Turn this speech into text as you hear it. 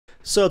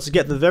So to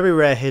get the very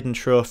rare hidden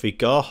trophy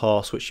Gore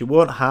Horse, which you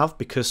won't have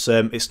because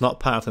it's not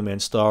part of the main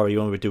story, you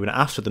want to be doing it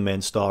after the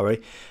main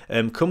story,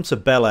 come to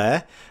Bel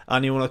Air,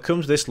 and you want to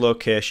come to this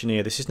location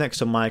here. This is next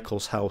to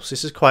Michael's house.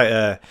 This is quite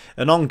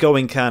an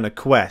ongoing kind of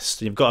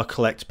quest. You've got to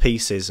collect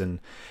pieces and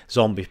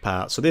zombie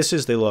parts. So this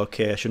is the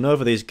location,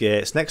 over these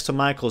gates, next to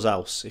Michael's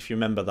house, if you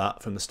remember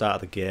that from the start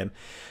of the game.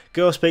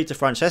 Go speak to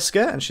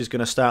Francesca, and she's going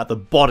to start the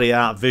body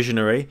art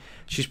visionary.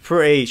 She's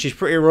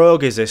pretty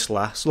rogue, is this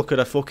lass. Look at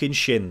her fucking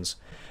shins.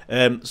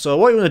 So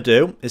what you want to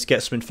do is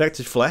get some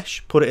infected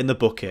flesh, put it in the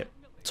bucket,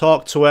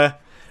 talk to her,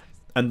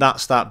 and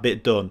that's that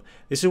bit done.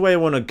 This is where you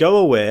want to go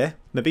away,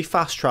 maybe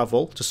fast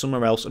travel to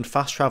somewhere else and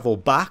fast travel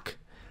back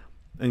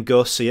and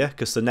go see her,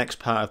 because the next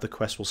part of the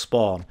quest will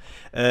spawn.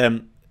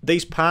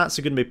 These parts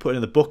are going to be put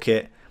in the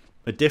bucket,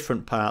 are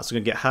different parts, are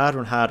going to get harder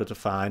and harder to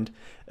find.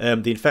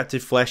 The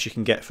infected flesh you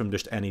can get from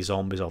just any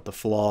zombies off the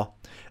floor.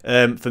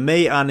 For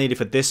me, I needed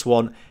for this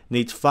one,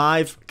 needs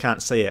 5,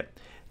 can't say it,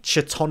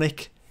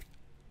 Chetonic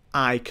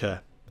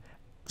Ichor,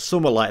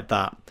 somewhere like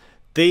that.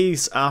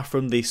 These are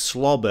from the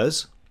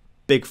slobbers,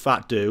 big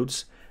fat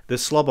dudes, the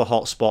slobber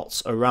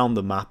hotspots around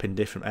the map in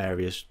different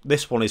areas.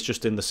 This one is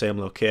just in the same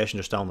location,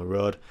 just down the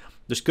road.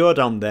 Just go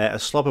down there, a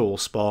slobber will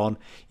spawn,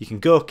 you can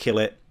go kill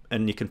it,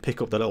 and you can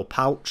pick up the little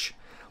pouch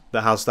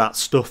that has that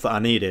stuff that I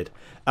needed.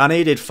 I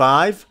needed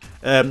 5,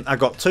 I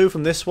got 2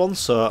 from this one,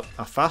 so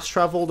I fast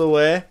travelled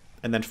away,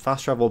 and then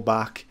fast travelled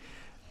back,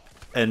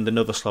 and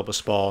another slobber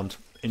spawned,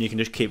 and you can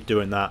just keep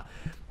doing that.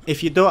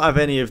 If you don't have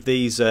any of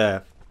these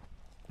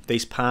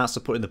parts to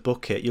put in the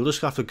bucket, you'll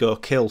just have to go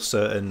kill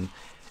certain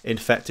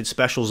infected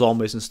special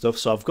zombies and stuff.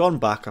 So I've gone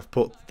back, I've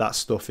put that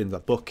stuff in the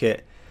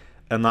bucket,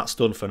 and that's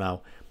done for now.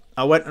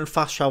 I went and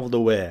fast travelled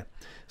away.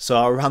 So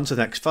I ran to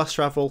the next fast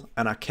travel,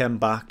 and I came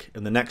back,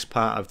 and the next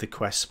part of the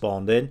quest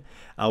spawned in.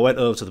 I went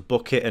over to the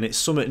bucket, and it's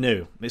something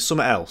new. It's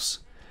something else.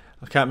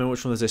 I can't remember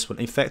which one is this one.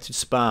 Infected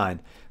spine.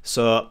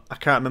 So I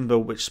can't remember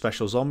which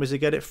special zombies you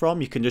get it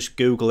from. You can just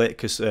Google it,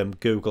 because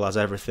Google has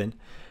everything.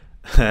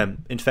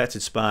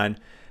 Infected spine.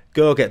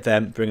 Go get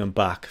them, bring them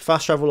back.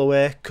 Fast travel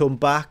away, come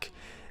back.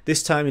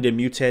 This time you did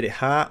mutated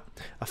heart.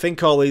 I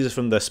think all these are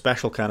from the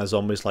special kind of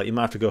zombies. Like you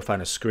might have to go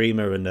find a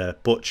screamer and a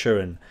butcher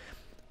and,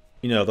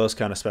 you know, those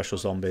kind of special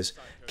zombies.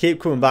 Keep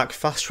coming back,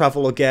 fast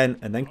travel again,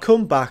 and then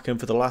come back, and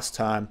for the last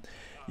time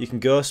you can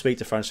go speak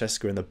to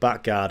Francesca in the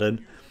back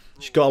garden.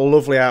 She's got a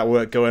lovely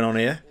artwork going on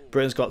here.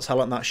 Britain's Got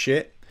Talent, that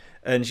shit.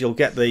 And you'll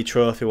get the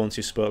trophy once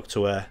you spoke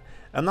to her.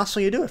 And that's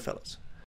how you do it, fellas.